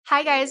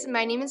Hi guys,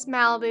 my name is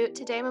Malibu.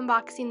 Today I'm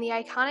unboxing the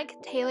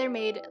iconic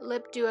tailor-made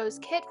Lip Duos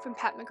kit from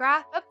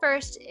Patmcgrath. But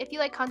first, if you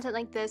like content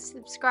like this,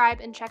 subscribe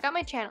and check out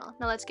my channel.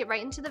 Now let's get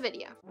right into the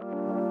video.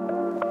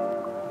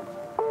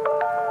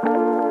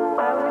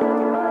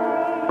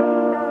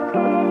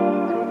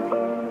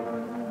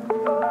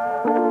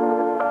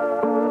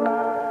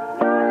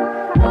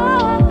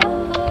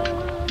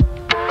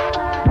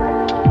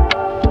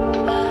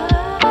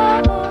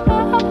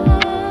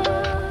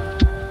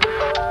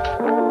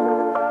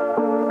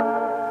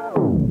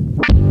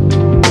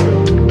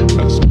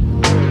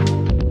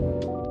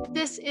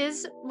 This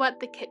is what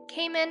the kit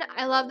came in.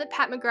 I love that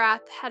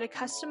Patmcgrath had a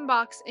custom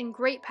box and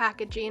great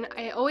packaging.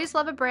 I always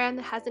love a brand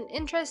that has an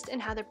interest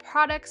in how their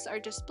products are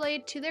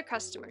displayed to their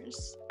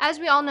customers. As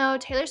we all know,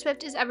 Taylor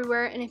Swift is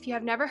everywhere, and if you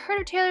have never heard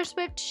of Taylor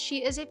Swift,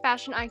 she is a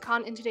fashion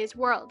icon in today's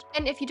world.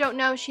 And if you don't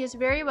know, she is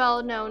very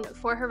well known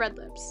for her red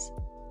lips.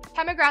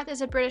 Patmcgrath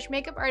is a British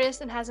makeup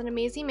artist and has an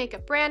amazing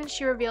makeup brand.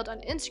 She revealed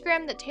on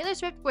Instagram that Taylor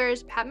Swift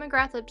wears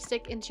Patmcgrath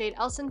lipstick in shade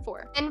Elson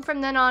 4, and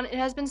from then on it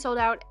has been sold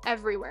out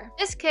everywhere.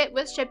 This kit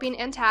with shipping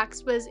and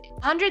tax was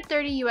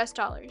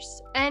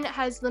 $130 and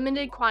has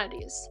limited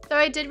quantities. So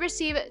I did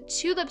receive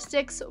 2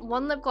 lipsticks,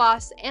 1 lip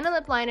gloss, and a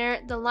lip liner.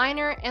 The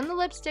liner and the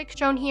lipstick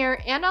shown here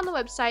and on the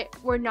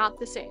website were not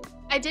the same.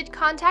 I did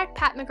contact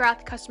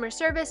Patmcgrath customer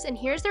service, and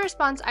here's the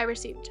response I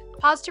received.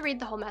 Pause to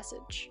read the whole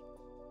message.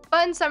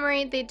 But in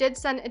summary, they did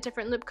send a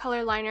different lip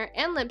color liner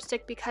and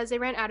lipstick because they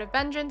ran out of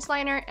Vengeance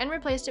liner and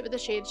replaced it with the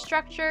shade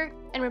Structure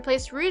and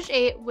replaced Rouge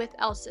 8 with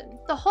Elson.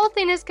 The whole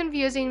thing is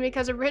confusing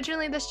because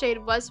originally the shade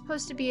was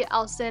supposed to be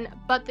Elson,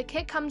 but the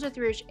kit comes with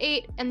Rouge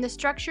 8 and the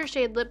Structure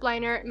shade lip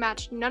liner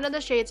matched none of the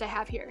shades I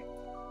have here.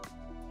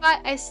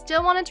 But I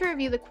still wanted to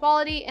review the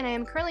quality, and I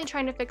am currently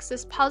trying to fix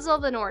this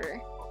puzzle in order.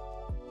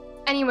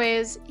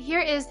 Anyways,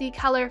 here is the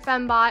color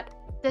Fembot.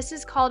 This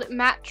is called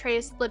Matte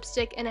Trace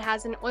Lipstick, and it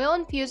has an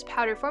oil-infused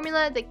powder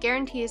formula that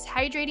guarantees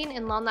hydrating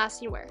and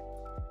long-lasting wear.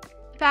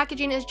 The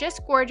packaging is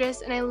just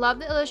gorgeous, and I love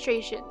the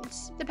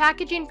illustrations. The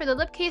packaging for the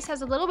lip case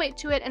has a little weight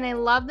to it, and I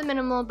love the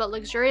minimal but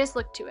luxurious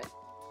look to it.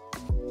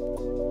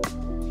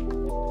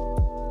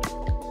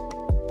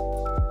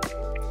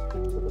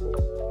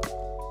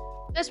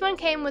 This one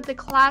came with the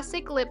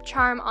classic lip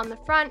charm on the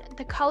front.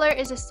 The color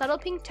is a subtle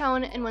pink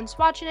tone, and when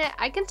swatching it,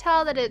 I can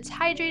tell that it's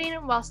hydrating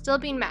while still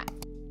being matte.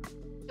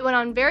 It went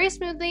on very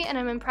smoothly, and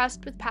I'm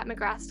impressed with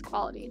Patmcgrath's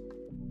quality.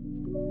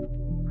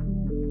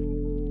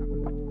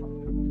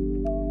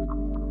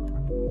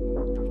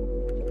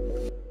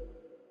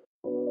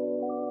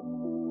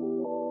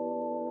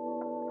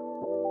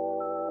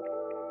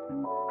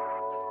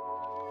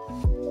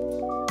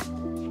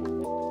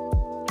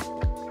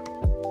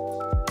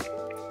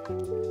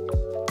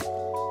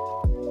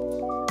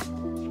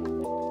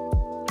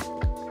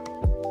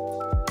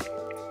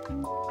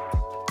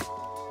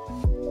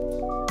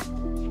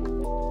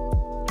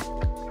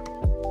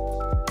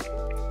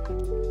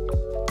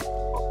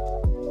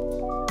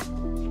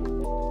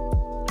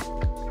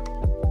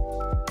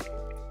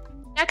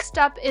 Next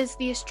up is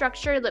the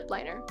Structure lip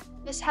liner.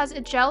 This has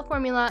a gel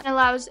formula and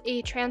allows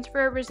a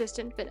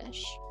transfer-resistant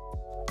finish.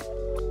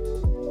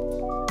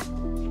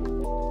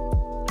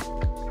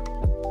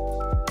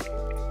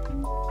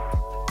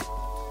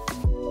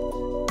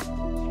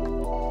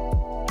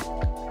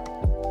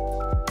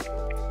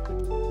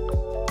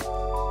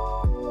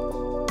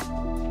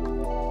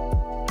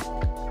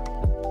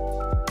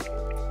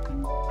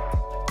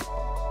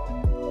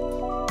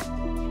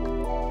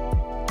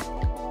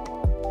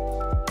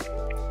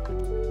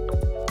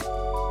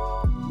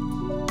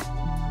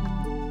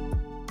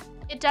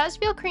 It does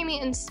feel creamy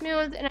and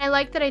smooth, and I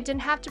like that I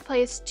didn't have to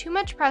place too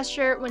much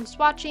pressure when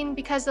swatching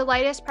because the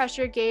lightest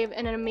pressure gave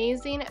an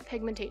amazing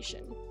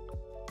pigmentation.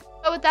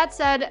 But with that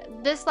said,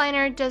 this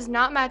liner does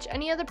not match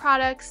any of the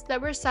products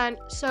that were sent,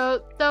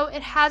 so though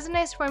it has a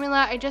nice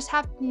formula, I just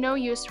have no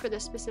use for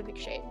this specific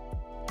shade.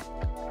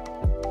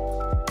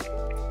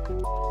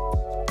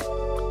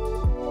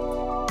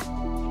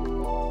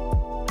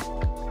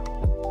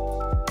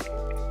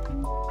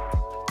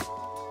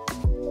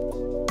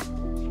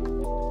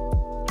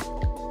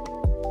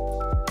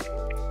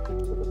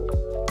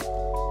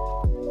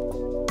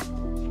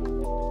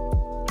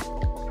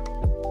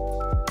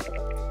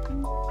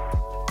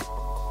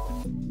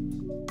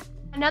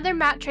 Another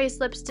matte trace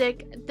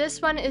lipstick. This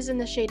one is in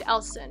the shade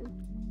Elson.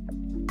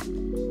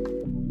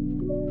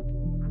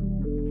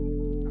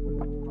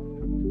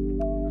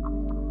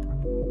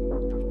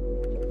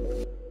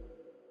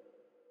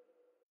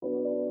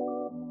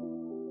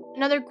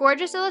 Another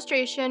gorgeous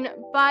illustration,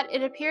 but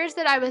it appears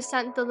that I was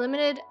sent the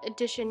limited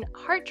edition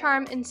heart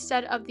charm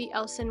instead of the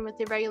Elson with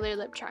the regular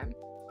lip charm.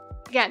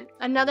 Again,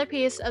 another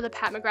piece of the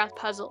Patmcgrath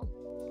puzzle.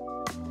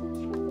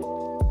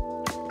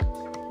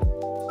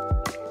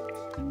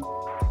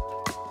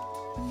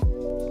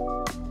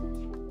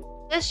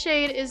 This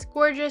shade is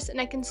gorgeous, and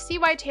I can see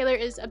why Taylor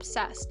is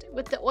obsessed.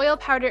 With the oil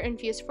powder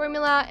infused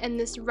formula and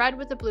this red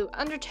with a blue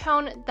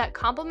undertone that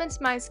complements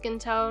my skin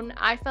tone,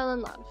 I fell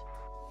in love.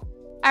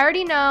 I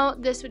already know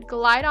this would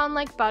glide on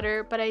like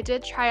butter, but I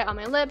did try it on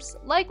my lips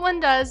like one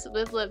does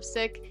with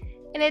lipstick,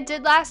 and it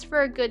did last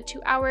for a good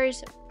 2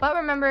 hours, but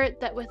remember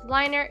that with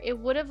liner it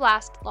would have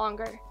lasted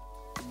longer.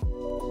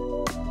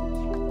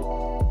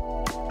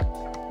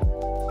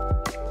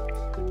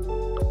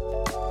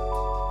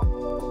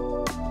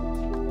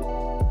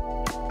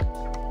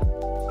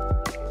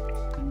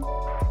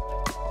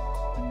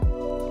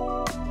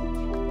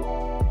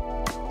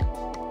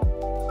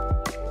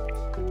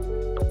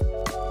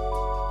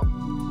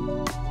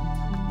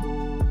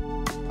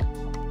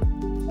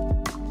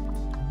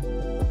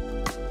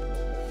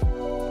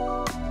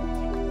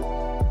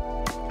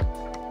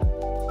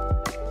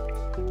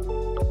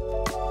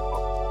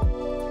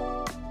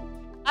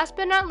 Last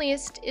but not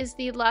least is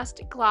the Lust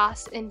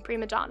Gloss in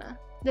Prima Donna.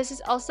 This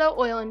is also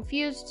oil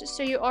infused,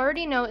 so you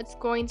already know it's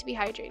going to be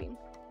hydrating.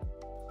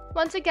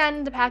 Once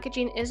again, the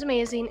packaging is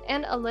amazing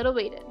and a little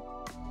weighted.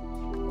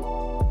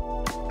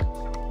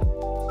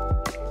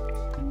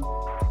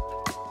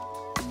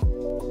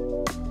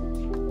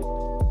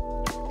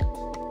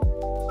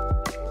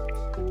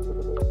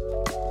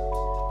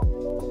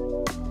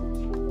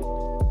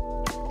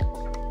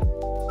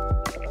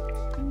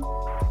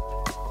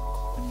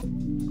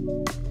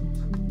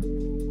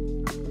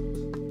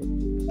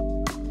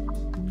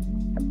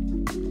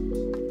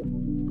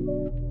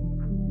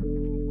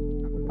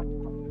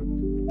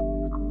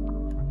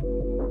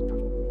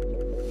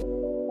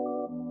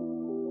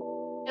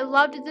 I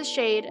loved the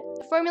shade.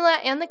 The formula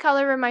and the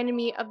color reminded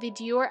me of the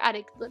Dior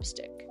Addict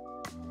lipstick.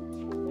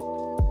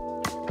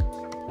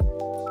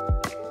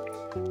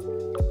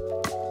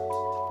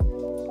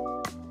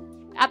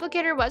 The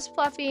applicator was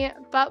fluffy,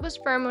 but was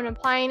firm when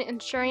applying,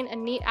 ensuring a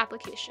neat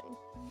application.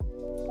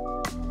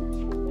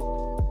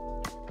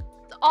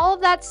 With all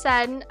of that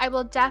said, I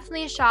will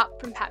definitely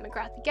shop from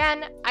Patmcgrath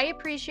again. I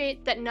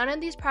appreciate that none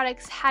of these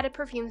products had a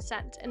perfume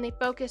scent, and they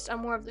focused on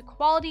more of the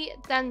quality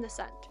than the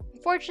scent.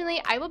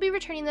 Unfortunately, I will be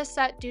returning this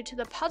set due to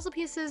the puzzle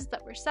pieces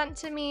that were sent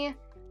to me.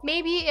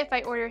 Maybe if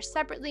I order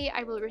separately,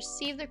 I will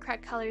receive the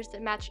correct colors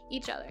that match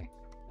each other.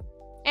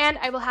 And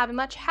I will have a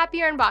much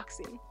happier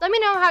unboxing. Let me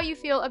know how you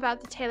feel about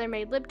the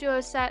tailor-made lip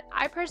duo set.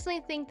 I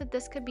personally think that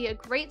this could be a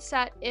great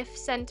set if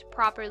sent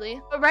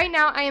properly, but right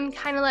now I am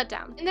kind of let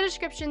down. In the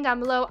description down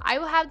below, I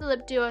will have the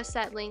lip duo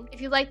set link.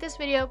 If you like this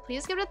video,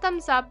 please give it a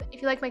thumbs up.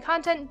 If you like my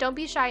content, don't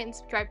be shy and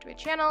subscribe to my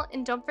channel,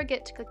 and don't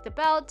forget to click the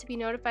bell to be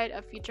notified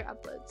of future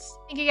uploads.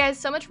 Thank you guys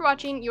so much for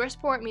watching. Your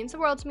support means the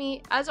world to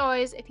me. As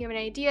always, if you have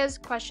any ideas,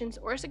 questions,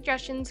 or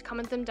suggestions,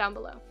 comment them down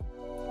below.